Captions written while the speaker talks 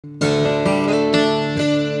Hey,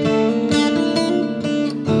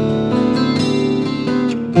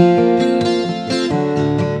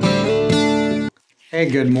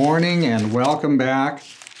 good morning and welcome back.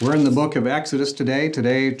 We're in the book of Exodus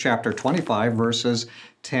today, chapter 25, verses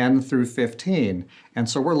 10 through 15. And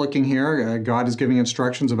so we're looking here, God is giving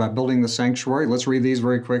instructions about building the sanctuary. Let's read these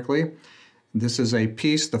very quickly. This is a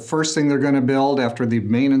piece, the first thing they're going to build after the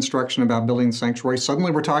main instruction about building the sanctuary.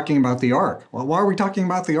 Suddenly we're talking about the ark. Well, why are we talking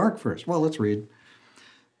about the ark first? Well, let's read.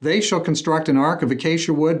 They shall construct an ark of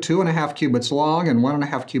acacia wood, 2.5 cubits long, and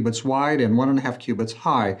 1.5 cubits wide, and 1.5 cubits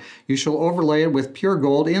high. You shall overlay it with pure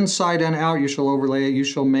gold, inside and out you shall overlay it. You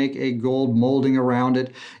shall make a gold molding around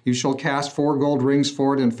it. You shall cast 4 gold rings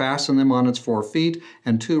for it, and fasten them on its 4 feet,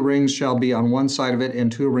 and 2 rings shall be on one side of it,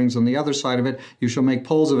 and 2 rings on the other side of it. You shall make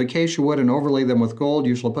poles of acacia wood, and overlay them with gold.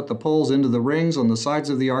 You shall put the poles into the rings on the sides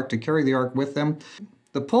of the ark to carry the ark with them.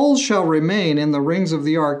 The poles shall remain in the rings of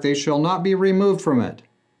the ark. They shall not be removed from it.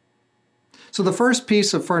 So the first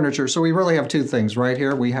piece of furniture, so we really have 2 things right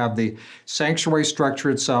here. We have the sanctuary structure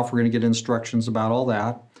itself. We're going to get instructions about all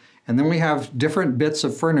that. And then we have different bits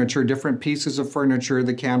of furniture, different pieces of furniture,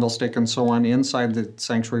 the candlestick and so on inside the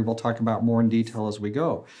sanctuary. We'll talk about more in detail as we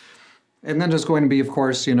go. And then there's going to be, of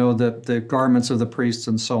course, the garments of the priests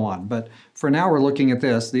and so on. But for now, we're looking at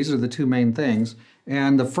this. These are the 2 main things.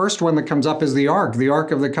 And the first one that comes up is the Ark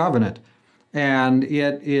of the Covenant. And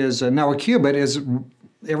it is, now a cubit is,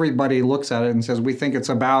 everybody looks at it and says, we think it's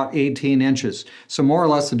about 18 inches. So more or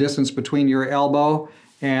less the distance between your elbow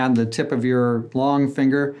and the tip of your long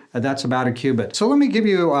finger, that's about a cubit. So let me give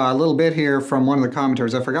you a little bit here from one of the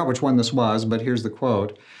commentaries. I forgot which one this was, but here's the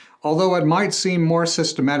quote. Although it might seem more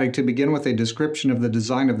systematic to begin with a description of the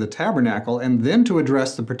design of the tabernacle and then to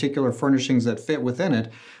address the particular furnishings that fit within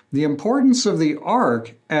it, the importance of the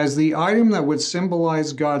ark as the item that would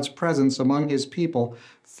symbolize God's presence among his people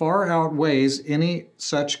far outweighs any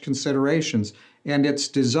such considerations, and its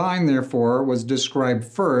design, therefore, was described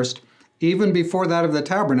first, even before that of the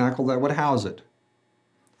tabernacle that would house it.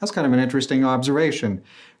 That's kind of an interesting observation,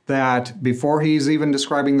 that before he's even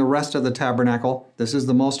describing the rest of the tabernacle, this is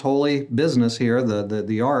the most holy business here,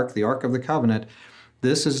 the ark of the covenant,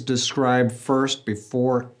 this is described first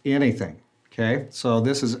before anything, okay? So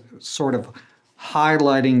this is sort of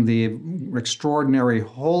highlighting the extraordinary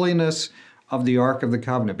holiness of the Ark of the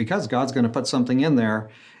Covenant, because God's going to put something in there.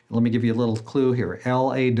 Let me give you a little clue here.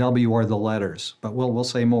 L-A-W are the letters, but we'll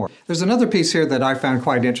say more. There's another piece here that I found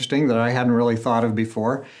quite interesting that I hadn't really thought of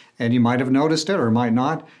before, and you might have noticed it or might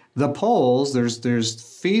not. The poles,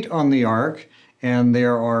 there's feet on the ark, and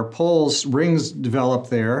there are poles, rings developed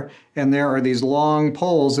there, and there are these long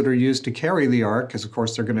poles that are used to carry the ark, because of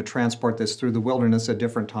course they're going to transport this through the wilderness at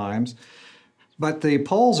different times. But the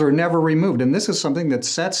poles are never removed, and this is something that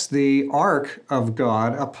sets the ark of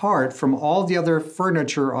God apart from all the other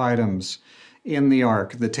furniture items in the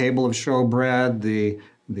ark. The table of showbread, the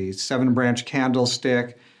 7-branch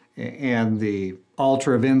candlestick, and the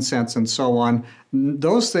altar of incense and so on.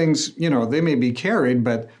 Those things, they may be carried,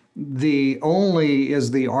 but only is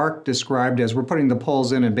the ark described as we're putting the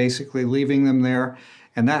poles in and basically leaving them there.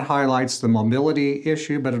 And that highlights the mobility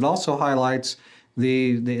issue, but it also highlights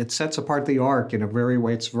it sets apart the ark in a very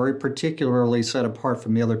way. It's very particularly set apart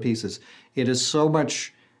from the other pieces. It is so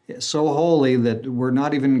holy that we're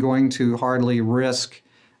not even going to hardly risk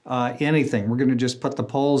anything. We're going to just put the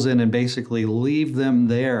poles in and basically leave them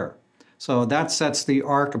there. So that sets the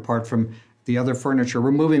ark apart from the other furniture.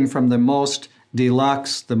 We're moving from the most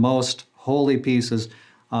deluxe, the most holy pieces,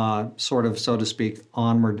 sort of, so to speak,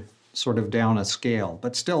 onward, sort of down a scale.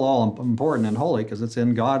 But still all important and holy because it's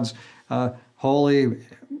in God's holy,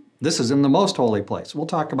 this is in the most holy place. We'll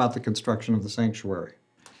talk about the construction of the sanctuary.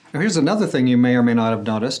 Now here's another thing you may or may not have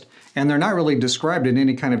noticed, and they're not really described in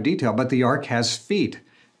any kind of detail, but the ark has feet.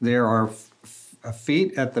 There are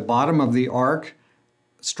feet at the bottom of the ark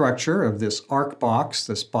structure of this ark box.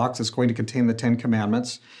 This box is going to contain the 10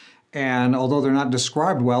 Commandments. And although they're not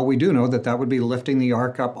described well, we do know that that would be lifting the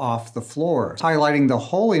ark up off the floor, highlighting the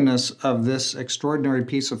holiness of this extraordinary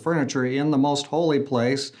piece of furniture in the most holy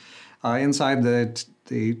place, inside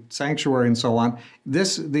the sanctuary and so on.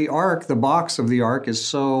 The ark, the box of the ark, is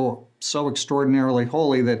so extraordinarily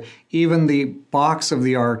holy that even the box of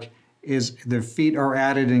the ark the feet are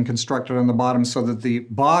added and constructed on the bottom so that the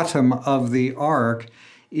bottom of the ark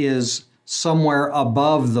is somewhere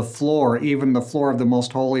above the floor, even the floor of the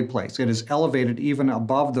most holy place. It is elevated even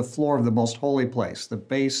above the floor of the most holy place. The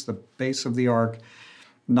base of the ark,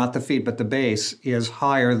 not the feet, but the base, is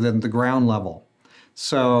higher than the ground level.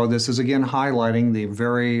 So this is again highlighting the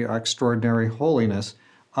very extraordinary holiness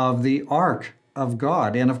of the ark of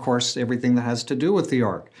God, and of course everything that has to do with the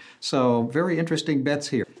ark. So very interesting bits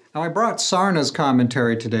here. Now I brought Sarna's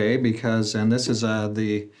commentary today because, and this is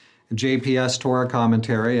the JPS Torah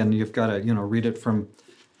commentary, and you've got to read it from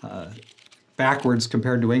backwards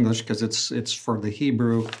compared to English because it's for the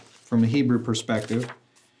Hebrew, from a Hebrew perspective.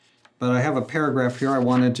 But I have a paragraph here I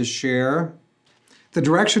wanted to share. The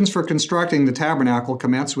directions for constructing the tabernacle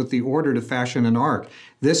commence with the order to fashion an ark.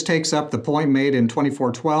 This takes up the point made in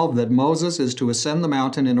 24:12 that Moses is to ascend the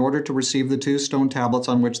mountain in order to receive the 2 stone tablets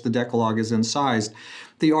on which the Decalogue is incised.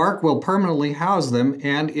 The ark will permanently house them,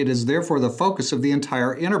 and it is therefore the focus of the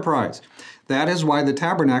entire enterprise. That is why the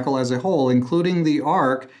tabernacle as a whole, including the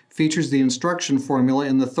ark, features the instruction formula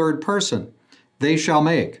in the third person. They shall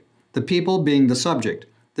make, the people being the subject.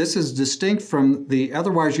 This is distinct from the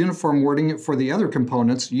otherwise uniform wording for the other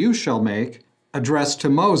components, you shall make, addressed to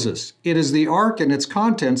Moses. It is the ark and its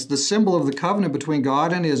contents, the symbol of the covenant between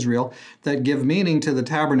God and Israel, that give meaning to the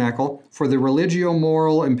tabernacle, for the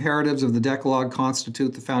religio-moral imperatives of the Decalogue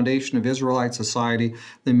constitute the foundation of Israelite society.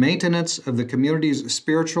 The maintenance of the community's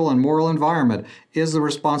spiritual and moral environment is the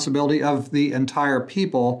responsibility of the entire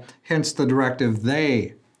people, hence the directive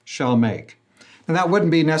they shall make. And that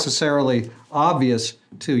wouldn't be necessarily obvious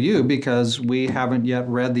to you because we haven't yet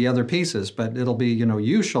read the other pieces, but it'll be,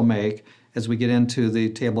 you shall make as we get into the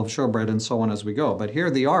table of showbread and so on as we go. But here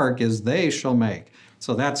the ark is they shall make.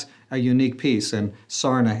 So that's a unique piece, and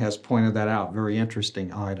Sarna has pointed that out. Very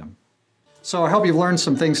interesting item. So I hope you've learned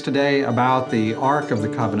some things today about the Ark of the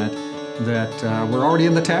Covenant that were already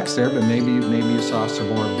in the text there, but maybe you saw some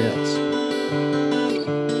more bits.